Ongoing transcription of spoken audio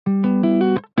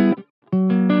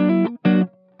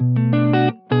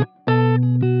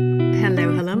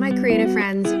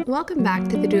friends. Welcome back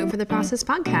to the Do It for the Process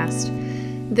podcast.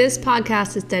 This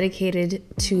podcast is dedicated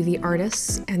to the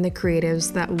artists and the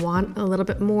creatives that want a little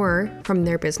bit more from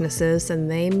their businesses than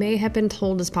they may have been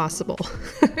told is possible.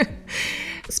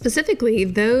 Specifically,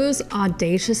 those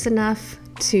audacious enough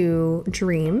to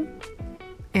dream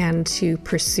and to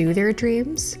pursue their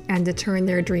dreams and to turn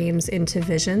their dreams into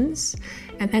visions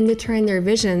and then to turn their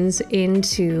visions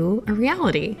into a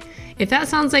reality. If that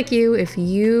sounds like you, if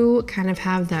you kind of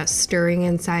have that stirring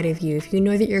inside of you, if you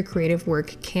know that your creative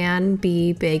work can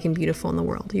be big and beautiful in the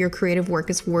world, your creative work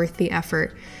is worth the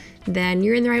effort, then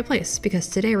you're in the right place, because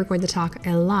today we're going to talk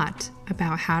a lot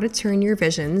about how to turn your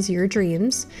visions, your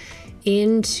dreams,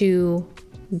 into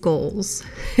goals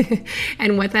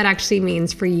and what that actually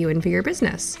means for you and for your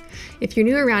business. If you're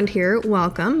new around here,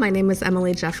 welcome. My name is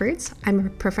Emily Jeffords. I'm a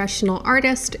professional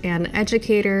artist and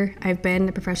educator. I've been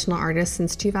a professional artist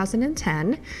since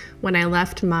 2010 when I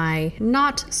left my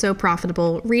not so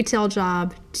profitable retail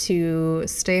job to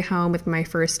stay home with my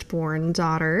firstborn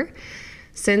daughter.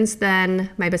 Since then,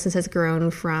 my business has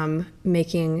grown from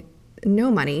making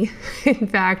no money. In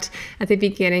fact, at the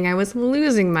beginning, I was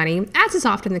losing money, as is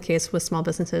often the case with small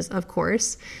businesses, of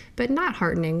course, but not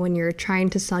heartening when you're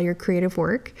trying to sell your creative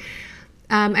work.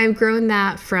 I've grown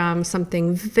that from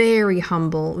something very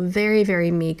humble, very,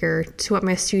 very meager to what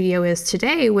my studio is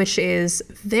today, which is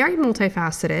very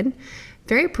multifaceted,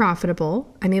 very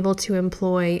profitable. I'm able to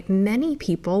employ many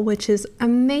people, which is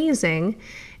amazing.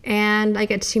 And I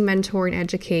get to mentor and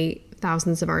educate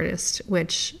thousands of artists,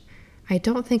 which I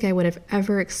don't think I would have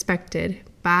ever expected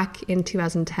back in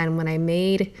 2010 when I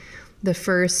made the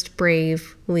first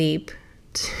brave leap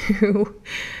to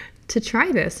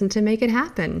try this and to make it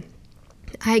happen.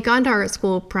 I had gone to art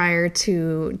school prior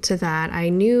to that. I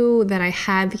knew that I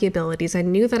had the abilities. I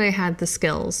knew that I had the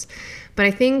skills. But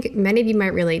I think many of you might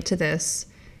relate to this.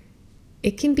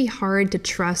 It can be hard to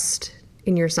trust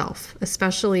in yourself,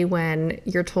 especially when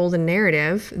you're told a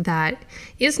narrative that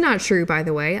is not true, by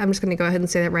the way. I'm just going to go ahead and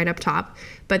say that right up top.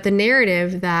 But the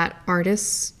narrative that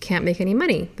artists can't make any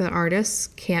money, that artists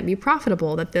can't be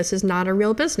profitable, that this is not a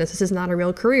real business, this is not a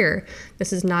real career,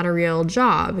 this is not a real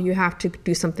job. You have to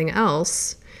do something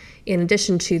else in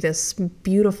addition to this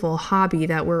beautiful hobby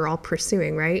that we're all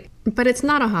pursuing, right? But it's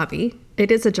not a hobby. It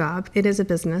is a job. It is a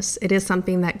business. It is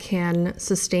something that can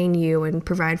sustain you and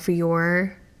provide for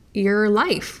your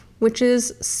life, which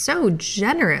is so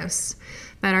generous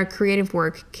that our creative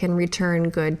work can return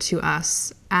good to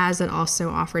us as it also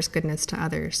offers goodness to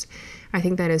others. I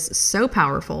think that is so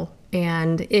powerful.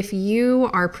 And if you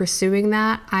are pursuing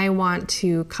that, I want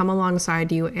to come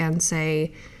alongside you and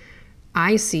say,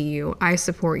 I see you, I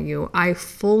support you, I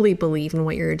fully believe in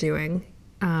what you're doing.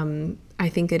 I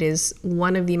think it is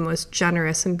one of the most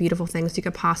generous and beautiful things you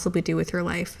could possibly do with your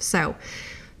life. So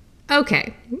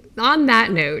okay, on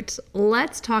that note,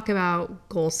 let's talk about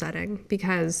goal setting,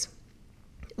 because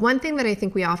one thing that I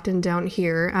think we often don't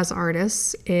hear as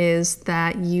artists is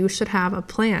that you should have a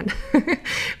plan.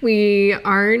 We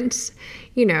aren't,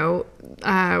 we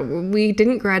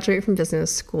didn't graduate from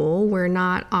business school. We're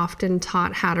not often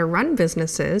taught how to run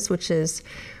businesses, which is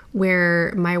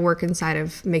where my work inside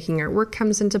of making art work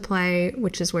comes into play,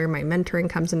 which is where my mentoring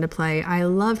comes into play. I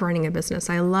love running a business.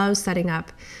 I love setting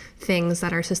up things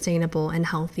that are sustainable and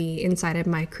healthy inside of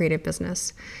my creative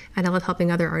business. And I love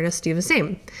helping other artists do the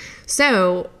same.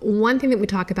 So one thing that we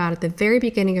talk about at the very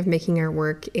beginning of making art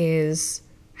work is,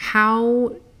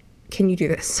 how can you do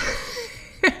this?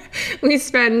 We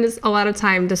spend a lot of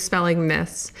time dispelling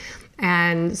myths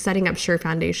and setting up sure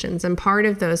foundations. And part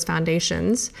of those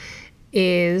foundations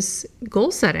is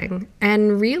goal setting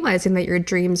and realizing that your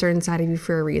dreams are inside of you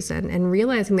for a reason, and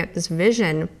realizing that this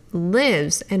vision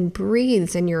lives and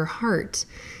breathes in your heart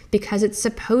because it's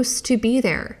supposed to be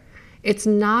there. It's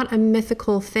not a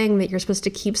mythical thing that you're supposed to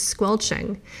keep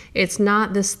squelching. It's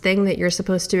not this thing that you're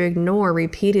supposed to ignore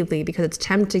repeatedly because it's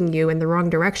tempting you in the wrong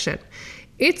direction.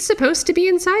 It's supposed to be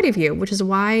inside of you, which is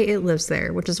why it lives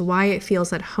there, which is why it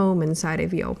feels at home inside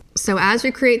of you. So as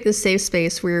we create this safe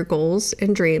space where your goals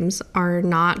and dreams are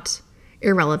not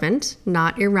irrelevant,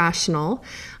 not irrational,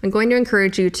 I'm going to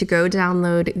encourage you to go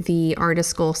download the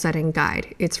Artist Goal Setting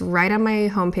Guide. It's right on my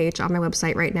homepage on my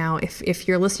website right now. If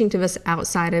you're listening to this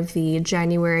outside of the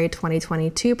January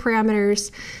 2022 parameters,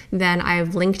 then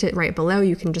I've linked it right below.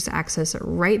 You can just access it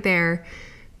right there.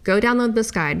 Go download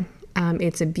this guide.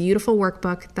 It's a beautiful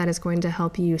workbook that is going to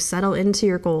help you settle into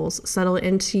your goals, settle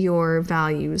into your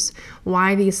values,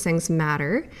 why these things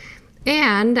matter.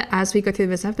 And as we go through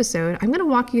this episode, I'm going to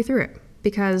walk you through it,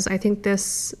 because I think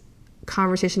this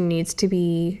conversation needs to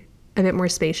be a bit more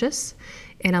spacious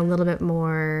and a little bit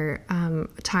more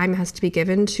time has to be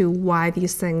given to why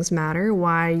these things matter,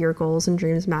 why your goals and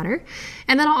dreams matter.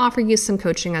 And then I'll offer you some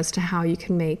coaching as to how you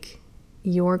can make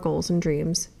your goals and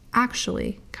dreams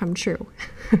actually come true.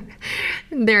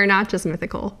 They're not just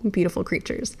mythical, beautiful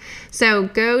creatures. So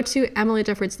go to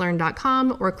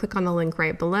emilydiffordslearn.com or click on the link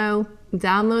right below.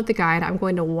 Download the guide. I'm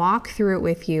going to walk through it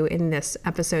with you in this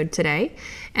episode today,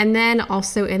 and then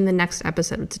also in the next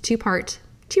episode. It's a two-part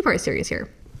series here.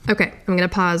 Okay, I'm going to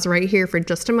pause right here for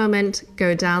just a moment,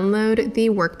 go download the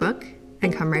workbook,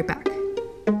 and come right back.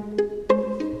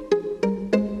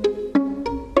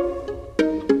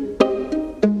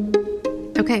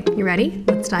 Okay, you ready?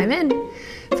 Let's dive in.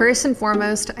 First and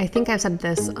foremost, I think I've said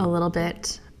this a little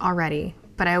bit already,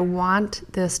 but I want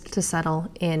this to settle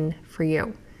in for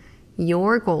you.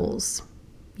 Your goals,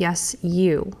 yes,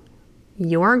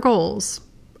 your goals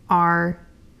are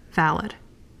valid.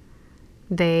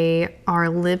 They are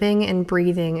living and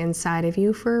breathing inside of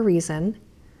you for a reason.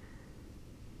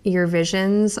 Your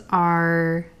visions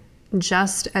are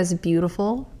just as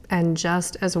beautiful and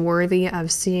just as worthy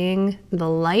of seeing the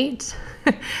light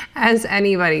as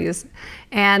anybody's.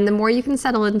 And the more you can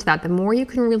settle into that, the more you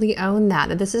can really own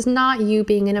that this is not you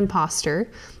being an imposter.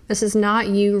 This is not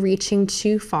you reaching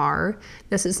too far.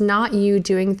 This is not you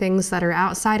doing things that are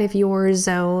outside of your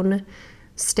zone.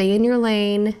 Stay in your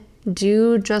lane.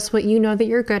 Do just what you know that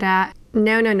you're good at.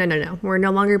 No. We're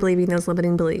no longer believing those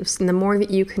limiting beliefs. And the more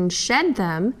that you can shed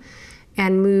them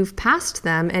and move past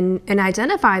them and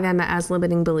identify them as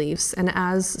limiting beliefs and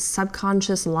as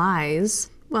subconscious lies,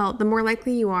 well, the more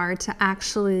likely you are to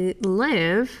actually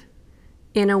live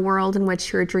in a world in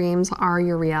which your dreams are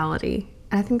your reality.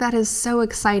 And I think that is so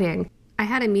exciting. I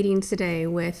had a meeting today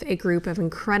with a group of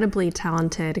incredibly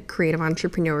talented creative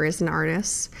entrepreneurs and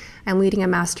artists. I'm leading a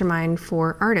mastermind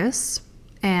for artists,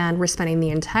 and we're spending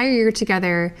the entire year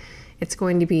together. It's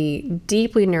going to be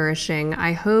deeply nourishing,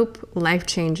 I hope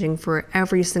life-changing for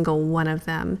every single one of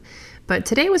them. But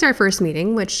today was our first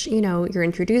meeting, which, you're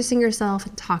introducing yourself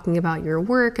and talking about your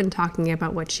work and talking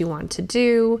about what you want to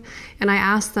do. And I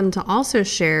asked them to also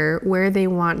share where they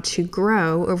want to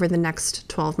grow over the next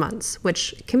 12 months,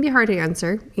 which can be hard to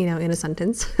answer, in a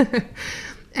sentence.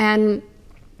 And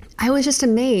I was just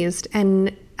amazed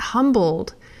and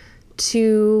humbled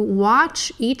to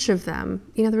watch each of them.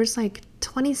 There was like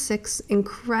 26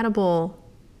 incredible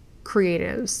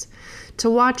creatives. To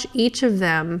watch each of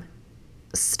them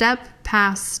step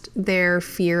past their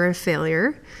fear of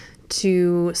failure,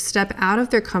 to step out of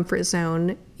their comfort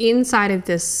zone inside of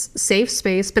this safe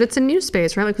space, but it's a new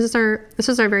space, right? Like this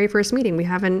is our very first meeting. We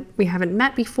haven't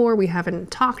met before. We haven't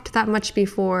talked that much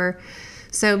before.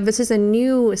 So this is a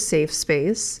new safe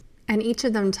space. And each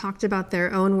of them talked about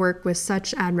their own work with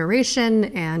such admiration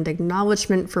and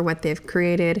acknowledgement for what they've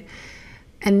created.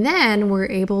 And then we're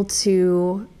able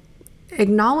to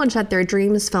acknowledge that their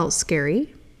dreams felt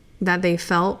scary, that they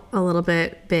felt a little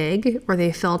bit big, or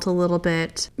they felt a little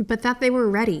bit, but that they were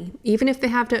ready, even if they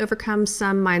have to overcome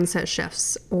some mindset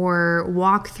shifts or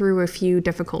walk through a few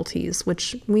difficulties,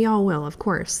 which we all will, of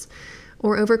course,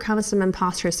 or overcome some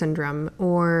imposter syndrome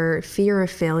or fear of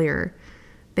failure.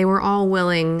 They were all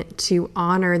willing to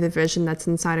honor the vision that's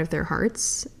inside of their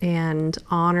hearts and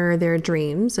honor their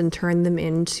dreams and turn them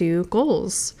into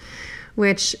goals,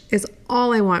 which is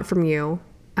all I want from you.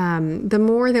 The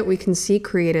more that we can see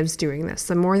creatives doing this,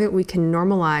 the more that we can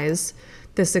normalize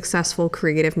the successful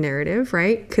creative narrative,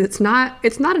 right? Because it's not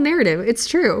a narrative. It's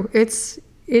true.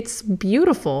 It's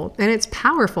beautiful and it's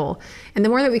powerful. And the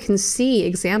more that we can see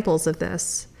examples of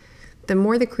this, the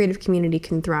more the creative community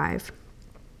can thrive.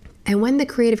 And when the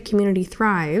creative community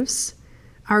thrives,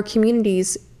 our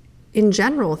communities in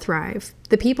general thrive.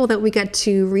 The people that we get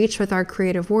to reach with our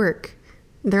creative work,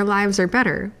 their lives are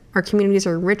better. Our communities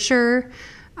are richer.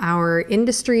 Our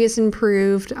industry is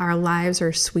improved. Our lives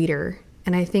are sweeter.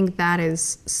 And I think that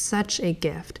is such a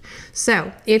gift.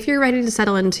 So if you're ready to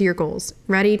settle into your goals,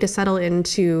 ready to settle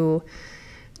into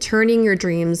turning your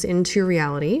dreams into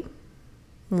reality,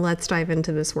 let's dive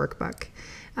into this workbook.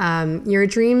 Your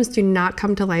dreams do not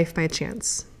come to life by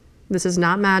chance. This is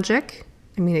not magic.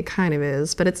 I mean, it kind of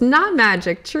is, but it's not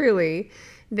magic, truly.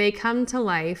 They come to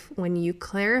life when you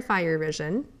clarify your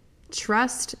vision,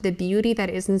 trust the beauty that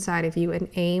is inside of you, and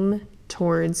aim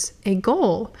towards a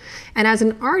goal. And as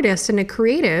an artist and a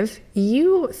creative,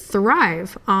 you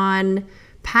thrive on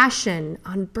passion,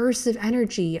 on bursts of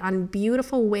energy, on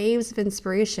beautiful waves of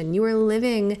inspiration. You are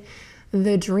living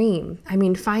the dream. I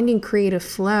mean, finding creative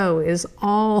flow is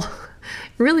all,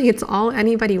 really, it's all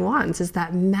anybody wants, is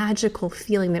that magical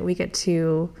feeling that we get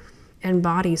to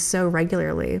embody so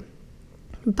regularly.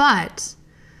 But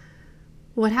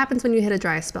What happens when you hit a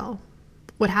dry spell?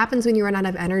 What happens when you run out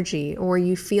of energy, or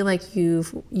you feel like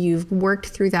you've worked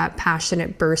through that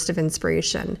passionate burst of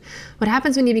inspiration? What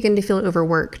happens when you begin to feel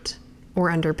overworked or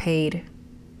underpaid?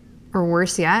 Or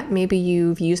worse yet, maybe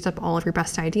you've used up all of your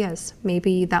best ideas.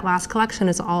 Maybe that last collection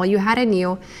is all you had in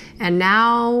you, and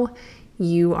now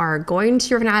you are going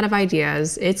to run out of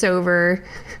ideas. It's over.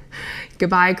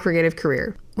 Goodbye, creative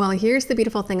career. Well, here's the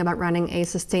beautiful thing about running a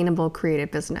sustainable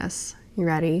creative business. You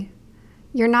ready?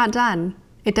 You're not done.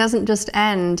 It doesn't just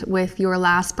end with your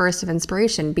last burst of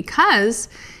inspiration, because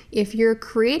if you're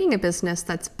creating a business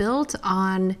that's built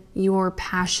on your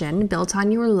passion, built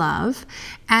on your love,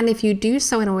 and if you do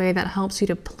so in a way that helps you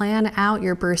to plan out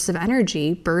your bursts of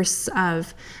energy, bursts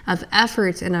of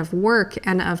effort and of work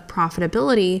and of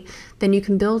profitability, then you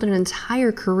can build an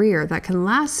entire career that can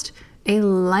last a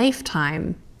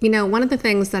lifetime. You know, one of the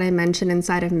things that I mentioned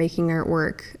inside of Making Art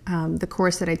Work, the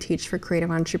course that I teach for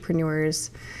creative entrepreneurs,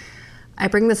 I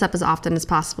bring this up as often as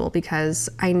possible because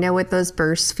I know what those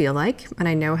bursts feel like, and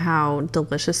I know how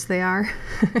delicious they are.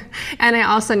 And I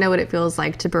also know what it feels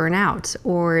like to burn out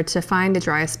or to find a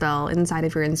dry spell inside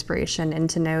of your inspiration, and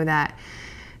to know that,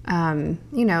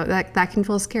 that can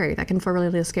feel scary. That can feel really,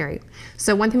 really scary.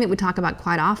 So one thing that we talk about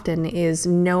quite often is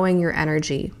knowing your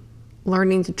energy,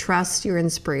 learning to trust your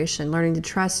inspiration, learning to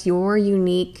trust your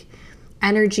unique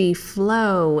energy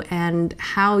flow and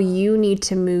how you need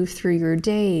to move through your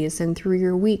days and through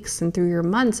your weeks and through your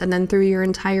months and then through your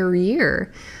entire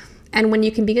year. And when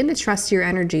you can begin to trust your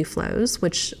energy flows,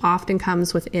 which often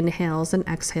comes with inhales and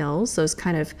exhales, those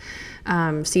kind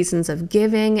of seasons of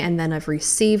giving and then of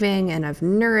receiving and of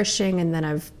nourishing and then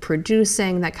of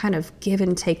producing, that kind of give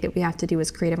and take that we have to do as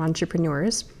creative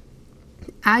entrepreneurs.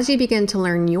 As you begin to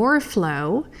learn your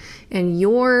flow and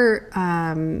your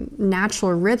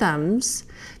natural rhythms,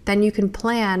 then you can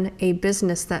plan a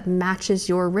business that matches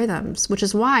your rhythms, which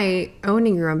is why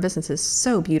owning your own business is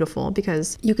so beautiful,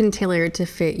 because you can tailor it to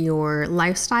fit your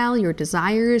lifestyle, your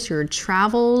desires, your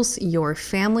travels, your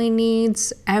family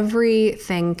needs.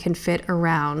 Everything can fit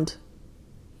around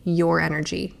your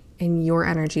energy and your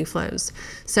energy flows.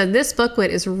 So this booklet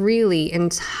is really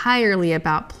entirely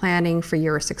about planning for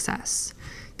your success.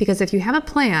 Because if you have a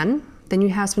plan, then you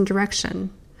have some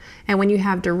direction. And when you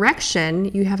have direction,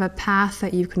 you have a path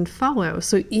that you can follow.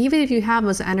 So even if you have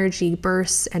those energy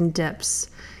bursts and dips,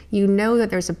 you know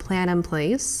that there's a plan in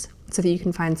place so that you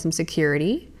can find some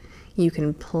security. You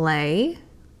can play.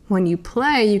 When you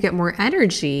play, you get more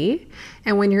energy.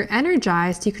 And when you're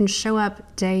energized, you can show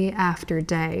up day after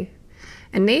day,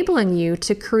 enabling you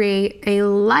to create a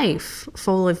life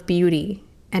full of beauty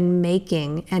and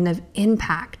making and of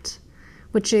impact,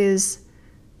 which is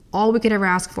all we could ever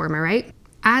ask for, am I right?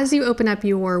 As you open up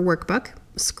your workbook,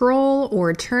 scroll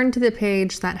or turn to the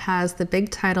page that has the big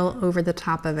title over the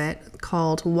top of it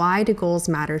called Why Do Goals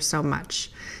Matter So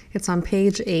Much? It's on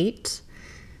page 8.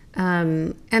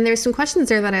 And there's some questions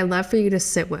there that I love for you to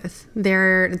sit with.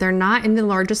 They're not in the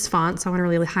largest font, so I want to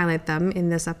really highlight them in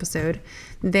this episode.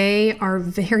 They are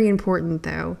very important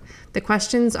though. The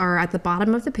questions are at the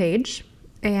bottom of the page.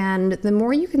 And the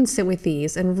more you can sit with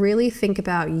these and really think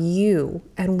about you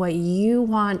and what you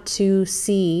want to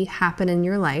see happen in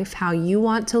your life, how you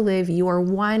want to live your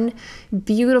one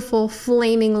beautiful,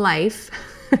 flaming life,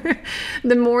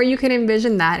 the more you can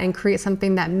envision that and create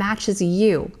something that matches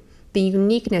you, the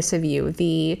uniqueness of you,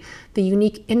 the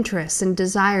unique interests and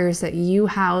desires that you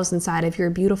house inside of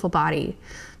your beautiful body,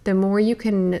 the more you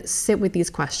can sit with these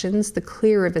questions, the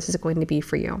clearer this is going to be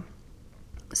for you.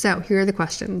 So here are the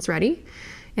questions. Ready?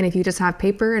 And if you just have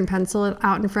paper and pencil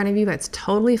out in front of you, that's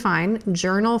totally fine.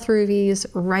 Journal through these,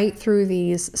 write through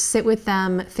these, sit with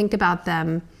them, think about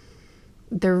them.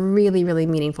 They're really, really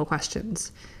meaningful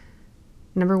questions.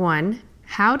 Number 1,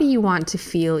 how do you want to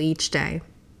feel each day?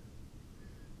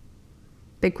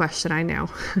 Big question, I know.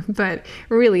 But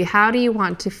really, how do you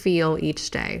want to feel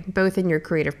each day, both in your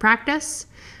creative practice,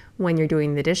 when you're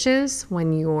doing the dishes,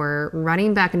 when you're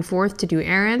running back and forth to do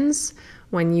errands,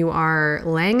 when you are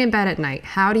laying in bed at night?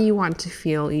 How do you want to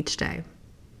feel each day?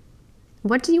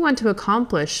 What do you want to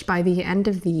accomplish by the end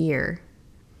of the year?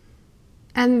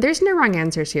 And there's no wrong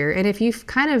answers here. And if you've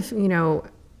kind of,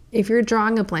 if you're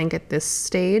drawing a blank at this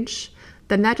stage,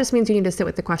 then that just means you need to sit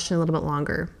with the question a little bit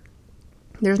longer.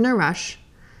 There's no rush.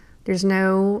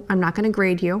 I'm not going to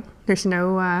grade you. There's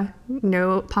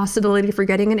no possibility for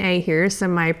getting an A here. So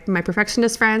my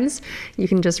perfectionist friends, you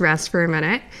can just rest for a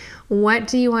minute. What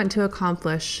do you want to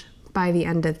accomplish by the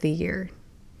end of the year?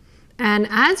 And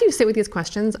as you sit with these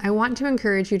questions, I want to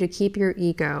encourage you to keep your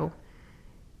ego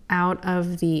out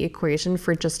of the equation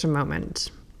for just a moment.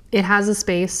 It has a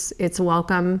space. It's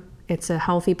welcome. It's a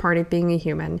healthy part of being a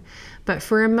human. But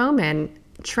for a moment,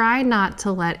 try not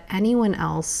to let anyone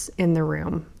else in the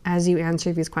room as you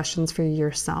answer these questions for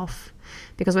yourself.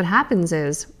 Because what happens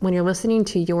is when you're listening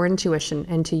to your intuition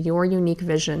and to your unique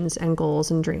visions and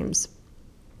goals and dreams,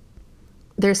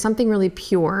 there's something really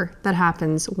pure that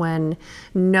happens when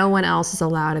no one else is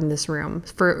allowed in this room.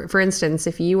 For instance,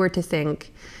 if you were to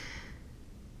think,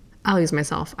 I'll use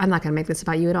myself. I'm not going to make this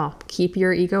about you at all. Keep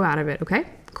your ego out of it, okay?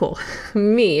 Cool.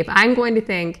 Me, if I'm going to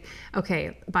think,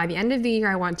 okay, by the end of the year,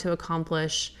 I want to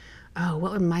accomplish,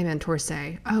 what would my mentor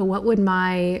say? What would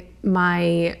my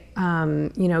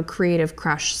creative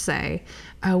crush say?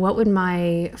 What would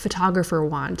my photographer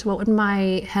want? What would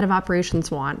my head of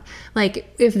operations want?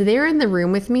 Like, if they're in the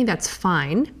room with me, that's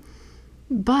fine.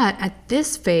 But at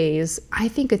this phase, I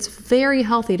think it's very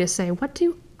healthy to say, what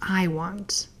do I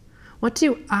want? What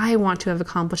do I want to have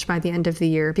accomplished by the end of the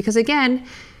year? Because again,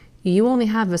 you only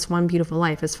have this one beautiful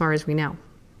life as far as we know.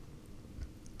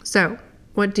 So,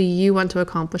 what do you want to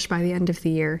accomplish by the end of the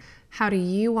year? How do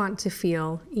you want to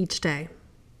feel each day?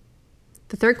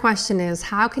 The third question is,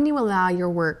 how can you allow your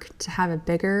work to have a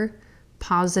bigger,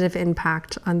 positive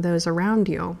impact on those around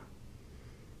you?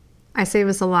 I say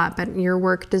this a lot, but your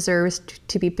work deserves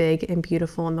to be big and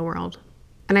beautiful in the world.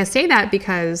 And I say that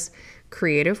because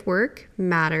creative work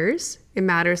matters. It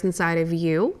matters inside of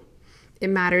you. It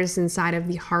matters inside of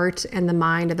the heart and the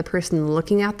mind of the person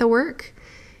looking at the work.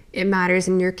 It matters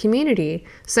in your community.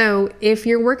 So if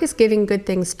your work is giving good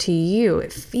things to you,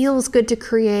 it feels good to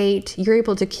create, you're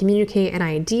able to communicate an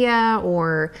idea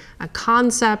or a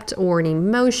concept or an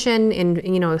emotion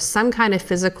in, some kind of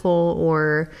physical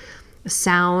or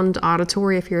sound,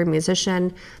 auditory if you're a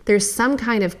musician, there's some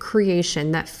kind of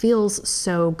creation that feels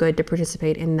so good to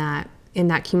participate in that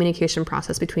communication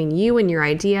process between you and your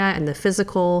idea and the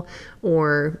physical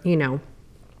or,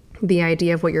 the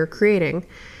idea of what you're creating.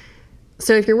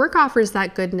 So if your work offers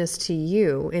that goodness to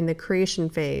you in the creation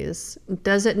phase,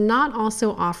 does it not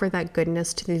also offer that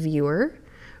goodness to the viewer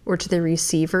or to the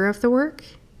receiver of the work?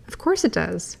 Of course it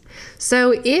does.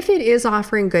 So if it is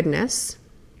offering goodness,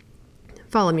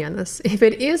 follow me on this, if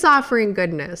it is offering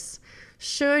goodness,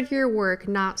 should your work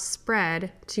not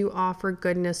spread to offer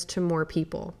goodness to more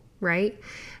people? Right?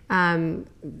 In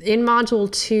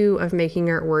module 2 of Making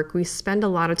Art Work, we spend a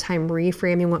lot of time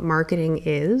reframing what marketing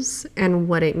is and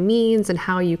what it means and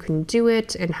how you can do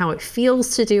it and how it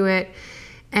feels to do it.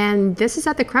 And this is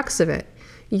at the crux of it.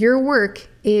 Your work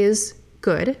is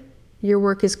good. Your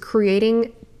work is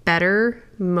creating better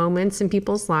moments in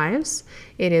people's lives.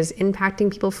 It is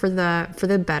impacting people for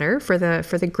the better, for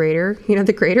the greater,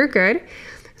 the greater good.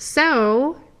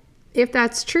 So if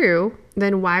that's true,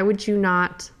 then why would you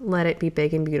not let it be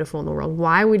big and beautiful in the world?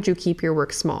 Why would you keep your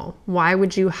work small? Why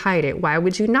would you hide it? Why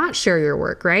would you not share your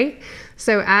work, right?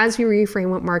 So as you reframe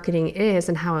what marketing is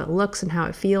and how it looks and how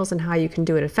it feels and how you can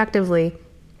do it effectively,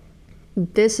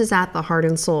 this is at the heart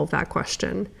and soul of that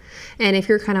question. And if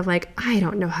you're kind of like, I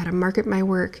don't know how to market my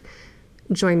work,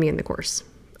 join me in the course.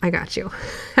 I got you.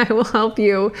 I will help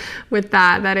you with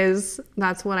that.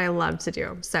 That's what I love to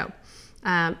do. So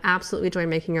absolutely join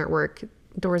Making Art Work.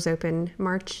 Doors open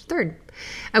March 3rd.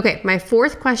 Okay, my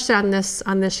fourth question on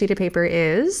this sheet of paper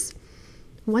is,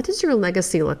 what does your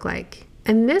legacy look like?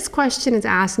 And this question is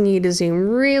asking you to zoom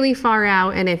really far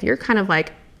out. And if you're kind of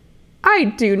like, I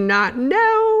do not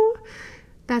know,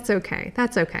 that's okay.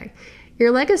 That's okay.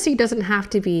 Your legacy doesn't have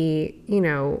to be,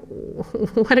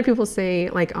 what do people say,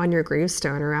 like on your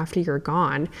gravestone or after you're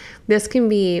gone? This can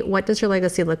be, what does your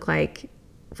legacy look like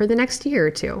for the next year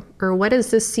or two? Or what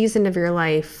is this season of your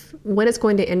life? What is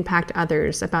going to impact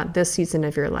others about this season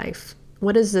of your life?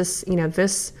 What is this,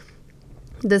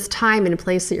 this time and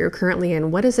place that you're currently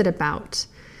in? What is it about?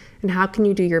 And how can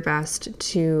you do your best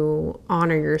to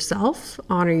honor yourself,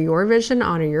 honor your vision,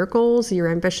 honor your goals, your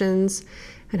ambitions,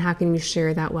 and how can you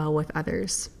share that well with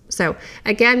others? So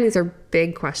again, these are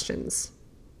big questions.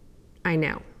 I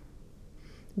know.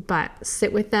 But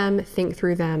sit with them, think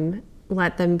through them,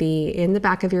 let them be in the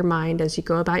back of your mind as you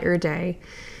go about your day.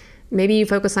 Maybe you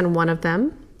focus on one of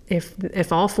them.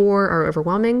 If all four are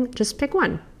overwhelming, just pick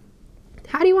one.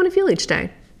 How do you want to feel each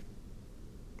day?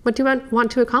 What do you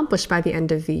want to accomplish by the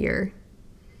end of the year?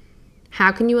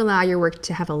 How can you allow your work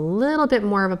to have a little bit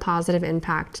more of a positive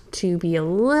impact, to be a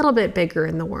little bit bigger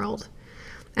in the world?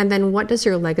 And then what does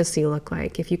your legacy look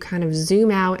like? If you kind of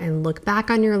zoom out and look back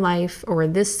on your life or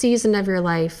this season of your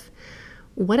life,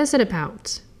 what is it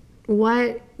about?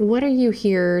 What are you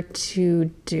here to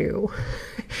do?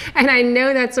 And I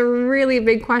know that's a really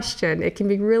big question. It can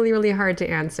be really, really hard to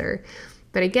answer.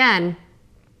 But again,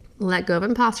 let go of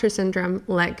imposter syndrome,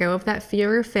 let go of that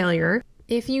fear of failure.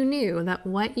 If you knew that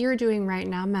what you're doing right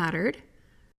now mattered,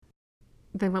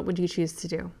 then what would you choose to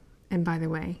do? And by the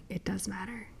way, it does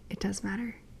matter. It does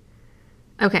matter.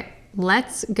 Okay,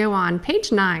 let's go on.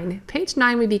 Page 9. Page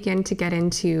 9, we begin to get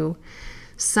into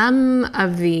some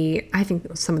of the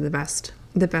best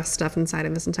stuff inside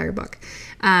of this entire book.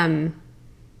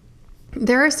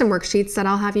 There are some worksheets that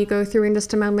I'll have you go through in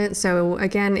just a moment. So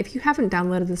again, if you haven't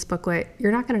downloaded this booklet,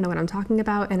 you're not going to know what I'm talking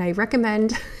about. And I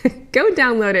recommend go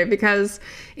download it because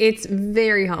it's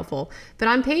very helpful. But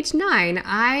on page 9,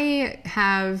 I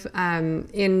have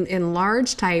in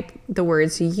large type the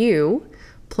words you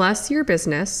plus your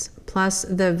business plus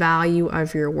the value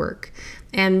of your work.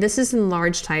 And this is in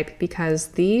large type because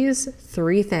these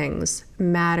 3 things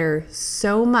matter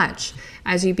so much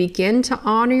as you begin to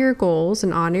honor your goals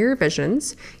and honor your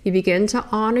visions. You begin to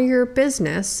honor your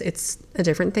business. It's a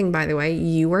different thing, by the way.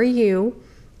 You are you.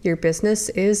 Your business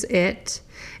is it.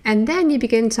 And then you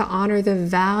begin to honor the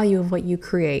value of what you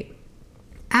create.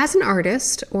 As an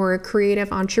artist or a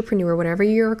creative entrepreneur, whatever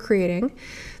you're creating,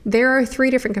 there are 3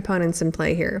 different components in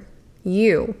play here.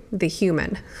 You, the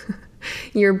human.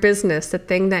 Your business, the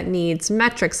thing that needs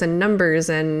metrics and numbers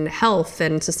and health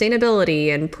and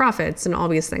sustainability and profits and all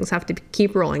these things have to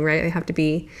keep rolling, right? They have to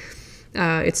be,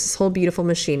 it's this whole beautiful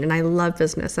machine. And I love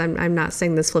business. I'm not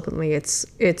saying this flippantly.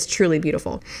 It's truly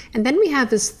beautiful. And then we have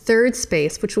this third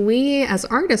space, which we as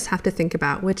artists have to think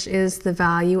about, which is the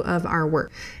value of our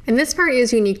work. And this part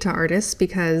is unique to artists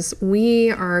because we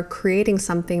are creating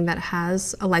something that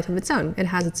has a life of its own. It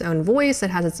has its own voice. It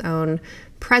has its own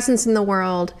presence in the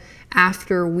world.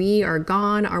 After we are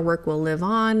gone, our work will live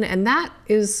on. And that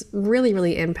is really,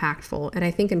 really impactful. And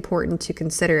I think important to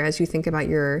consider as you think about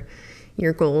your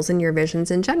goals and your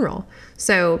visions in general.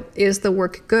 So is the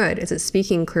work good? Is it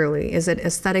speaking clearly? Is it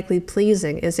aesthetically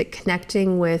pleasing? Is it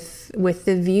connecting with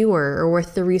the viewer or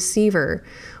with the receiver?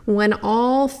 When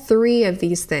all 3 of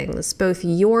these things, both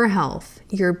your health,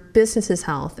 your business's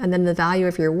health, and then the value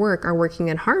of your work are working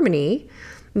in harmony,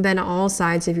 then all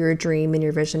sides of your dream and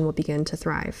your vision will begin to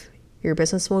thrive. Your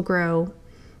business will grow,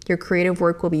 your creative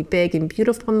work will be big and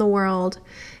beautiful in the world,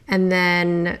 and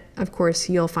then, of course,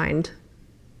 you'll find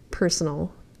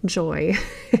personal joy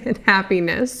and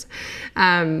happiness.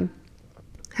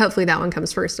 Hopefully that one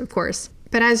comes first, of course.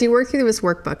 But as you work through this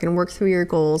workbook and work through your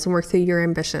goals and work through your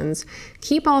ambitions,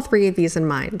 keep all 3 of these in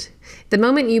mind. The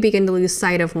moment you begin to lose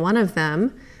sight of one of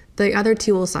them, the other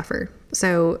 2 will suffer.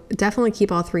 So definitely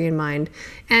keep all 3 in mind.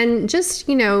 And just,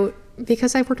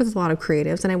 because I've worked with a lot of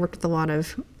creatives and I worked with a lot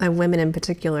of women in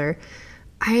particular,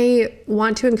 I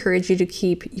want to encourage you to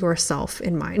keep yourself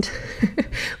in mind.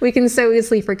 We can so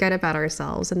easily forget about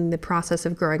ourselves in the process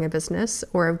of growing a business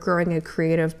or of growing a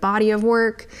creative body of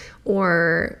work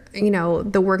or,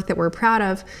 the work that we're proud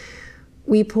of.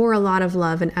 We pour a lot of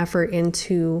love and effort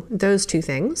into those 2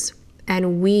 things,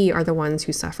 and we are the ones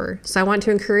who suffer. So I want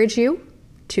to encourage you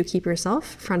to keep yourself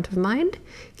front of mind,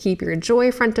 keep your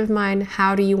joy front of mind.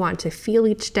 How do you want to feel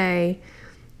each day?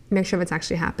 Make sure it's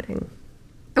actually happening.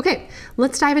 Okay,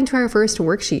 let's dive into our first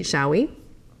worksheet, shall we?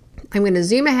 I'm going to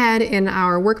zoom ahead in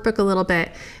our workbook a little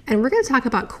bit, and we're going to talk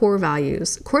about core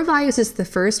values. Core values is the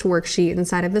first worksheet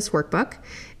inside of this workbook,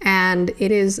 and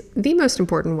it is the most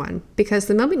important one because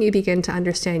the moment you begin to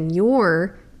understand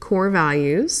your core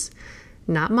values,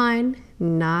 not mine,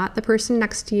 not the person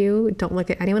next to you, don't look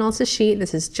at anyone else's sheet,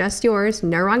 this is just yours,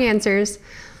 no wrong answers,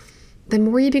 the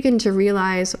more you begin to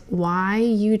realize why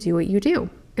you do what you do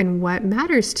and what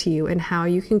matters to you and how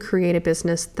you can create a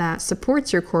business that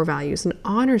supports your core values and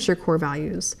honors your core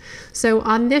values. So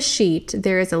on this sheet,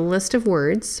 there is a list of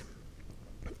words,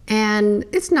 and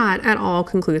it's not at all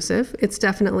conclusive. It's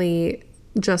definitely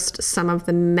just some of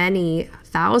the many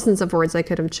thousands of words I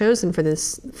could have chosen for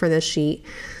this sheet.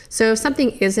 So if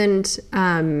something isn't,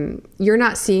 you're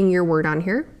not seeing your word on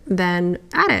here, then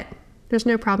add it. There's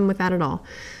no problem with that at all.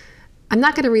 I'm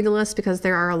not going to read the list because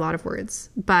there are a lot of words,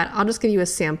 but I'll just give you a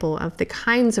sample of the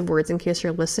kinds of words in case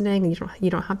you're listening and you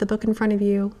don't have the book in front of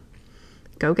you.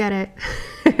 Go get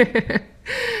it.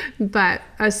 But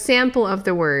a sample of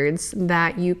the words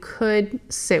that you could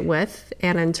sit with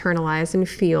and internalize and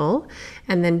feel,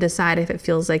 and then decide if it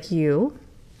feels like you,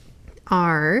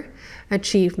 are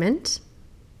achievement,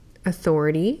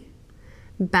 authority,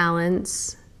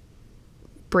 balance,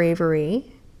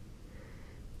 bravery,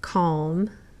 calm,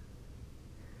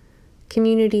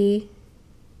 community,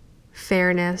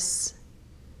 fairness,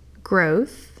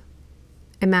 growth,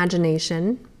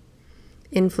 imagination,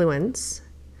 influence,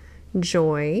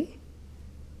 joy,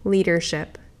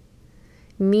 leadership,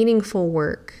 meaningful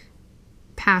work,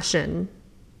 passion,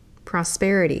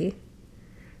 prosperity,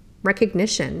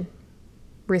 recognition,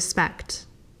 respect,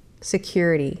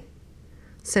 security,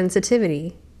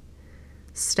 sensitivity,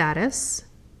 status,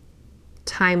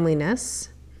 timeliness,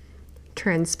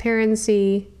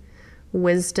 transparency,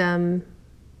 wisdom,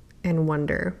 and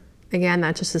wonder. Again,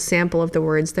 that's just a sample of the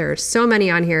words. There are so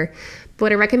many on here. But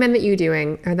what I recommend that you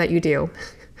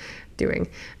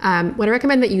what I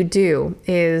recommend that you do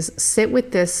is sit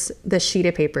with this sheet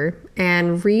of paper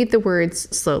and read the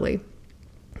words slowly.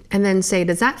 And then say,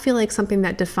 does that feel like something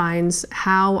that defines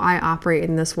how I operate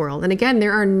in this world? And again,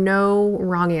 there are no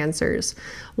wrong answers.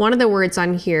 One of the words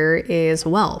on here is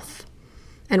wealth.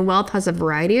 And wealth has a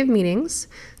variety of meanings.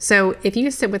 So if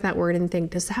you sit with that word and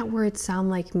think, does that word sound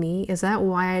like me? Is that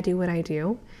why I do what I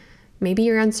do? Maybe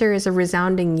your answer is a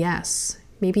resounding yes.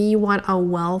 Maybe you want a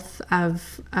wealth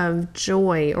of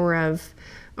joy or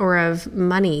of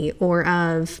money or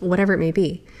of whatever it may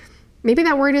be. Maybe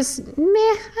that word is meh,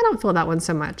 I don't feel that one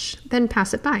so much. Then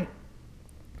pass it by.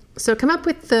 So come up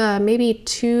with maybe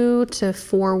 2 to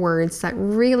 4 words that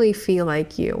really feel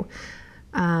like you.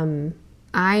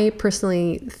 I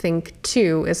personally think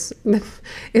 2 is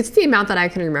it's the amount that I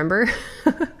can remember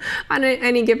on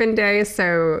any given day.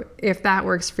 So if that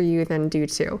works for you, then do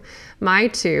 2. My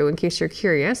 2, in case you're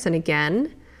curious, and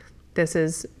again, this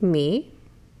is me.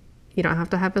 You don't have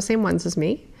to have the same ones as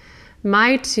me.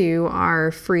 My 2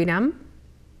 are freedom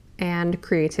and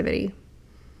creativity.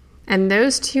 And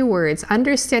those 2 words,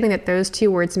 understanding that those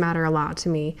 2 words matter a lot to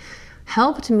me,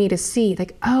 helped me to see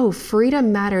like, oh,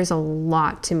 freedom matters a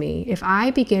lot to me. If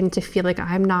I begin to feel like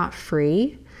I'm not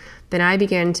free, then I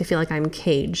begin to feel like I'm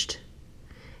caged.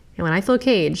 And when I feel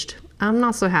caged, I'm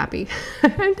not so happy. I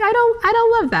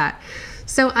don't love that.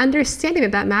 So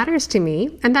understanding that matters to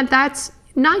me and that's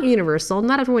not universal.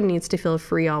 Not everyone needs to feel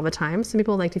free all the time. Some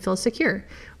people like to feel secure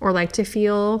or like to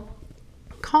feel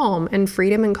calm, and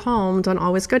freedom and calm don't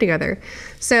always go together.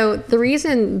 So the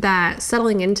reason that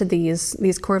settling into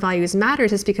these core values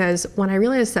matters is because when I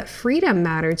realized that freedom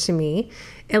mattered to me,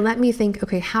 it let me think,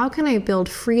 okay, how can I build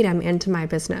freedom into my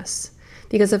business?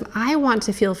 Because if I want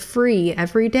to feel free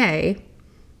every day,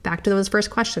 back to those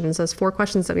first questions, those 4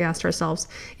 questions that we asked ourselves,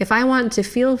 if I want to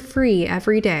feel free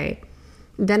every day,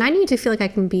 then I need to feel like I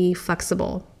can be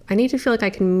flexible. I need to feel like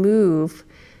I can move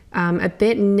a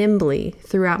bit nimbly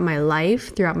throughout my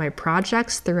life, throughout my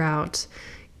projects, throughout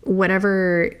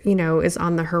whatever, is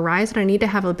on the horizon. I need to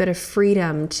have a bit of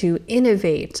freedom to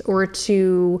innovate or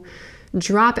to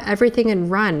drop everything and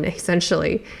run,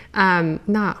 essentially.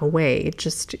 Not away,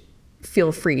 just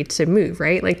feel free to move,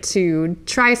 right? Like to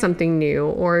try something new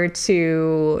or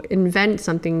to invent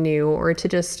something new or to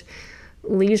just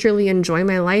leisurely enjoy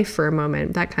my life for a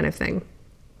moment, that kind of thing.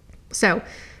 So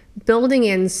building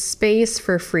in space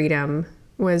for freedom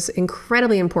was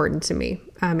incredibly important to me,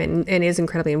 and is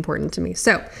incredibly important to me.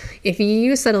 So if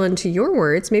you settle into your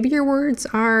words, maybe your words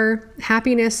are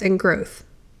happiness and growth.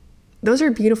 Those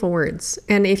are beautiful words.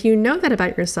 And if you know that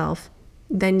about yourself,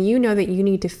 then you know that you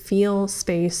need to feel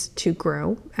space to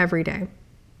grow every day.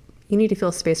 You need to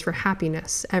feel space for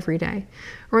happiness every day,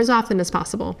 or as often as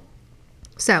possible.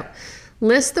 So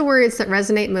list the words that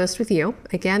resonate most with you.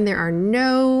 Again, there are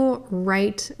no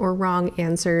right or wrong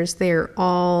answers. They are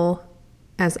all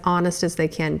as honest as they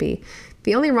can be.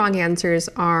 The only wrong answers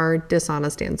are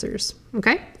dishonest answers.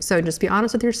 Okay? So just be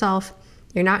honest with yourself.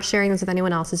 You're not sharing this with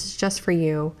anyone else. This is just for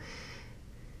you.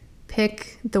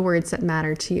 Pick the words that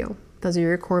matter to you. Those are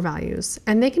your core values.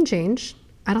 And they can change.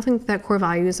 I don't think that core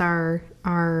values are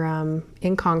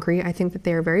in concrete. I think that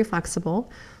they are very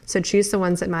flexible. So choose the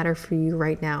ones that matter for you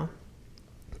right now.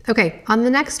 Okay, on the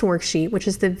next worksheet, which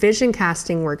is the vision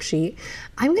casting worksheet,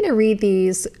 I'm going to read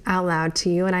these out loud to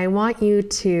you, and I want you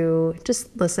to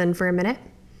just listen for a minute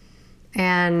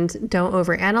and don't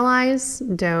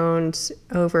overanalyze, don't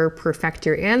over perfect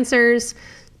your answers,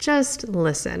 just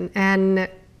listen and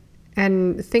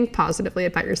think positively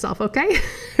about yourself, okay?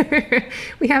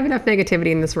 We have enough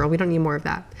negativity in this world. We don't need more of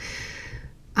that.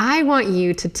 I want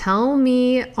you to tell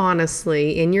me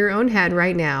honestly in your own head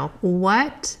right now,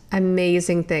 what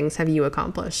amazing things have you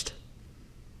accomplished?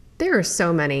 There are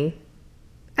so many,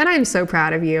 and I'm so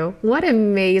proud of you. What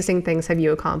amazing things have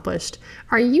you accomplished?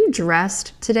 Are you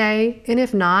dressed today? And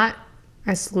if not,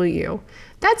 I salute you.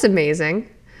 That's amazing.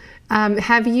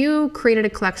 Have you created a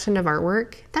collection of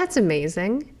artwork? That's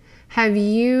amazing. Have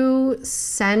you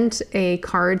sent a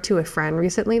card to a friend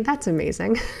recently? That's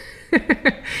amazing.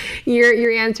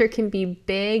 Your answer can be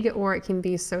big or it can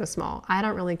be so small. I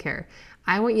don't really care.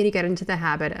 I want you to get into the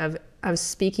habit of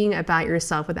speaking about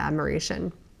yourself with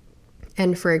admiration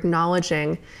and for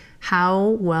acknowledging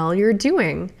how well you're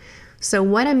doing. So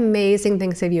what amazing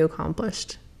things have you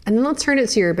accomplished? And then let's turn it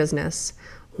to your business.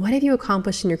 What have you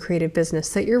accomplished in your creative business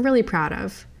that you're really proud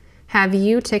of? Have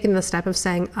you taken the step of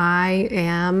saying, I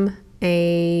am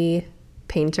a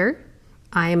painter,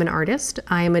 I am an artist,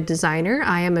 I am a designer,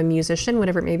 I am a musician,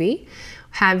 whatever it may be?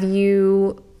 Have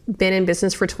you been in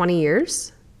business for 20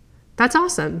 years? That's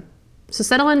awesome. So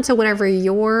settle into whatever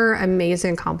your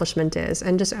amazing accomplishment is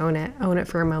and just own it. Own it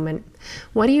for a moment.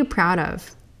 What are you proud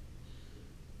of?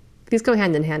 These go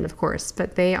hand in hand, of course,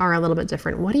 but they are a little bit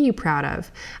different. What are you proud of?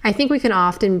 I think we can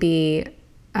often be,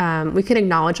 we can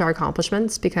acknowledge our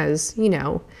accomplishments because,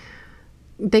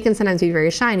 they can sometimes be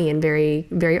very shiny and very,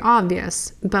 very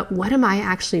obvious. But what am I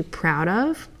actually proud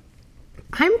of?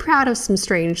 I'm proud of some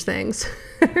strange things.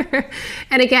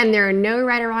 And again, there are no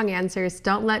right or wrong answers.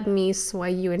 Don't let me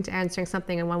sway you into answering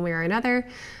something in one way or another.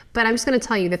 But I'm just going to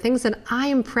tell you the things that I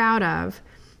am proud of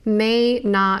may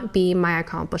not be my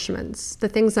accomplishments. The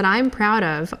things that I'm proud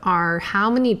of are how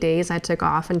many days I took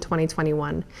off in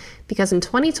 2021. Because in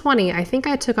 2020, I think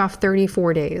I took off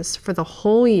 34 days for the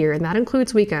whole year, and that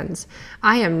includes weekends.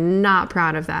 I am not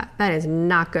proud of that. That is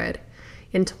not good.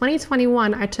 In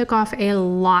 2021, I took off a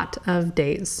lot of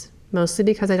days, mostly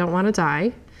because I don't want to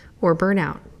die or burn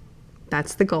out.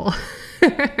 That's the goal.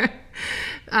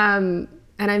 And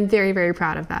I'm very, very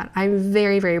proud of that. I'm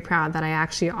very, very proud that I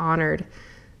actually honored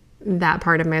that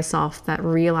part of myself that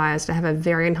realized I have a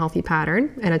very unhealthy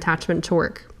pattern and attachment to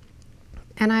work.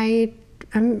 And I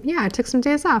took some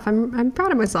days off. I'm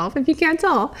proud of myself, if you can't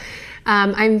tell.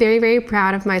 I'm very, very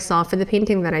proud of myself for the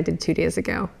painting that I did 2 days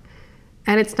ago.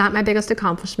 And it's not my biggest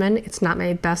accomplishment. It's not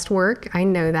my best work. I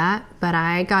know that, but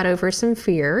I got over some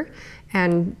fear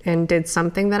and did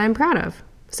something that I'm proud of.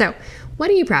 So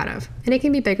what are you proud of? And it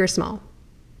can be big or small.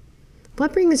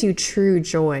 What brings you true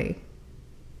joy?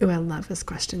 Oh, I love this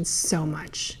question so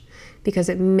much because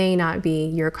it may not be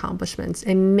your accomplishments.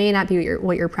 It may not be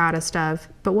what you're proudest of,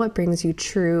 but what brings you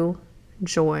true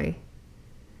joy?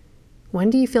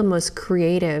 When do you feel most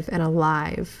creative and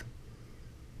alive?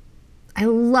 I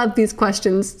love these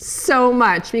questions so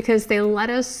much because they let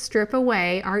us strip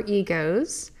away our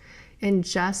egos and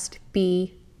just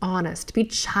be honest, be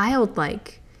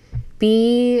childlike,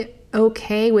 be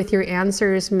okay with your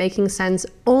answers making sense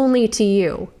only to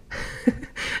you.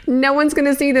 No one's going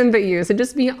to see them but you. So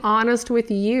just be honest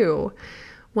with you.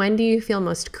 When do you feel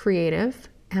most creative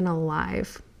and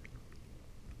alive?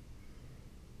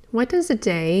 What does a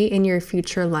day in your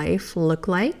future life look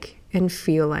like and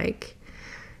feel like?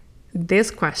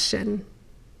 This question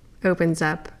opens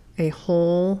up a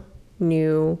whole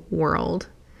new world.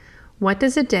 What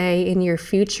does a day in your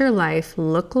future life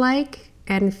look like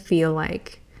and feel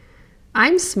like?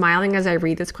 I'm smiling as I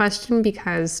read this question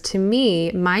because to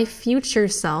me, my future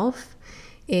self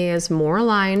is more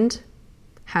aligned,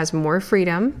 has more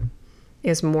freedom,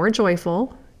 is more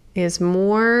joyful, is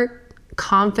more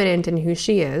confident in who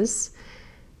she is.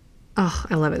 Oh,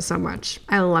 I love it so much.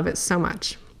 I love it so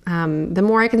much. The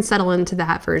more I can settle into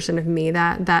that version of me,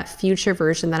 that future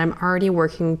version that I'm already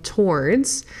working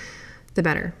towards, the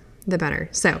better.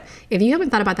 So if you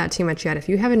haven't thought about that too much yet, if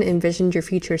you haven't envisioned your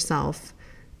future self,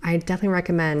 I definitely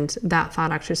recommend that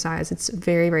thought exercise. It's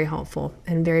very, very helpful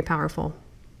and very powerful.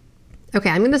 Okay,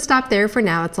 I'm going to stop there for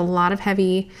now. It's a lot of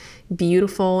heavy,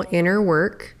 beautiful inner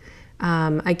work.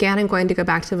 Again, I'm going to go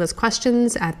back to those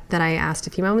questions that I asked a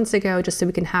few moments ago, just so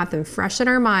we can have them fresh in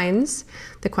our minds.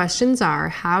 The questions are,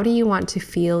 how do you want to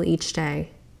feel each day?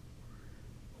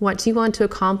 What do you want to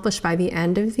accomplish by the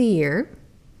end of the year?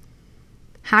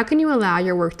 How can you allow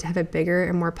your work to have a bigger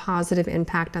and more positive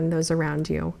impact on those around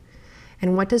you?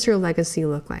 And what does your legacy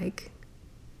look like?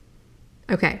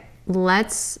 Okay,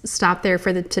 let's stop there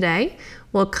for today.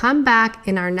 We'll come back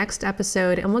in our next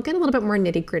episode and we'll get a little bit more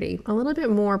nitty-gritty, a little bit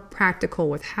more practical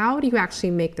with how do you actually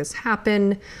make this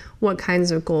happen? What kinds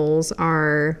of goals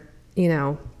are,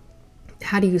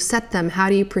 how do you set them? How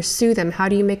do you pursue them? How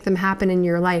do you make them happen in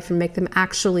your life and make them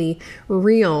actually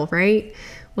real, right?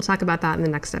 We'll talk about that in the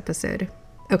next episode.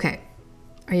 Okay.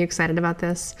 Are you excited about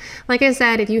this? Like I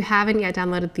said, if you haven't yet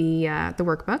downloaded the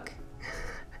workbook,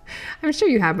 I'm sure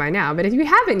you have by now, but if you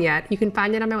haven't yet, you can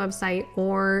find it on my website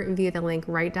or via the link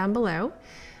right down below.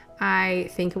 I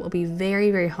think it will be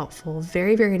very, very helpful,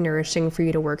 very, very nourishing for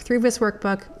you to work through this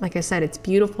workbook. Like I said, it's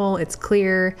beautiful, it's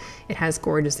clear, it has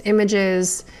gorgeous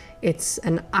images, it's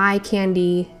an eye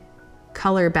candy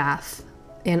color bath,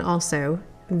 and also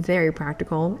very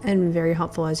practical and very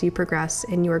helpful as you progress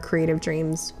in your creative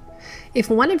dreams. If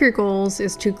one of your goals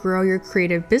is to grow your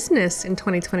creative business in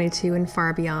 2022 and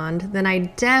far beyond, then I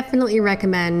definitely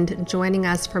recommend joining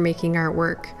us for Making Art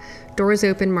Work. Doors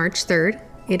open March 3rd.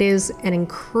 It is an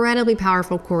incredibly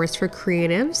powerful course for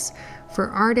creatives, for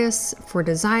artists, for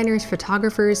designers,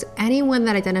 photographers, anyone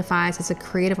that identifies as a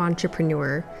creative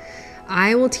entrepreneur.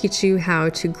 I will teach you how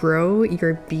to grow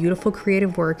your beautiful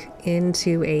creative work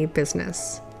into a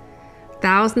business.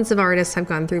 Thousands of artists have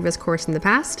gone through this course in the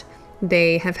past.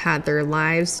 They have had their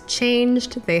lives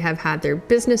changed. They have had their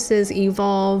businesses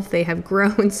evolve. They have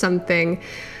grown something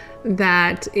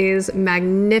that is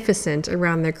magnificent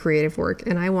around their creative work.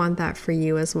 And I want that for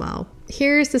you as well.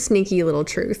 Here's the sneaky little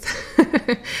truth.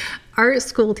 Art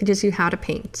school teaches you how to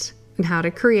paint and how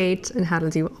to create and how to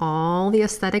do all the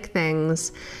aesthetic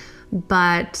things.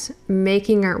 But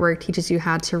making artwork teaches you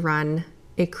how to run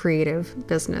a creative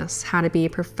business, how to be a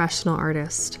professional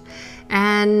artist.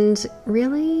 And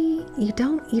really, you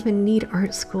don't even need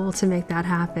art school to make that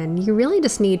happen. You really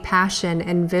just need passion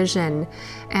and vision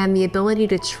and the ability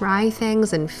to try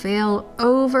things and fail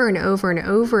over and over and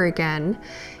over again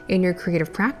in your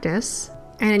creative practice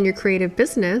and in your creative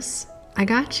business. I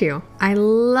got you. I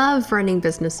love running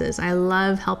businesses. I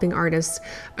love helping artists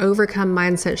overcome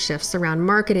mindset shifts around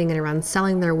marketing and around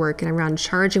selling their work and around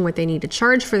charging what they need to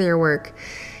charge for their work,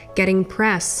 getting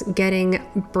press, getting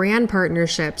brand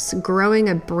partnerships, growing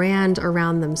a brand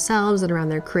around themselves and around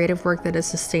their creative work that is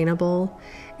sustainable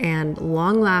and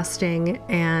long-lasting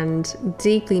and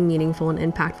deeply meaningful and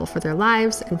impactful for their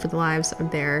lives and for the lives of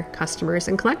their customers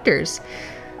and collectors.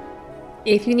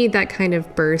 If you need that kind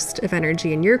of burst of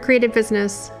energy in your creative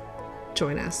business,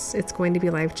 join us. It's going to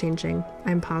be life-changing.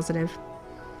 I'm positive.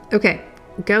 Okay,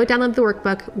 go download the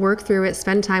workbook, work through it,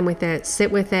 spend time with it,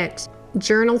 sit with it,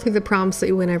 journal through the prompts that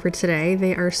we went over today.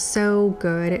 They are so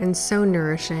good and so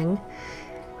nourishing.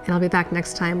 And I'll be back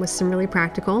next time with some really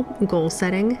practical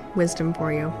goal-setting wisdom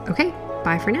for you. Okay,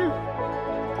 bye for now.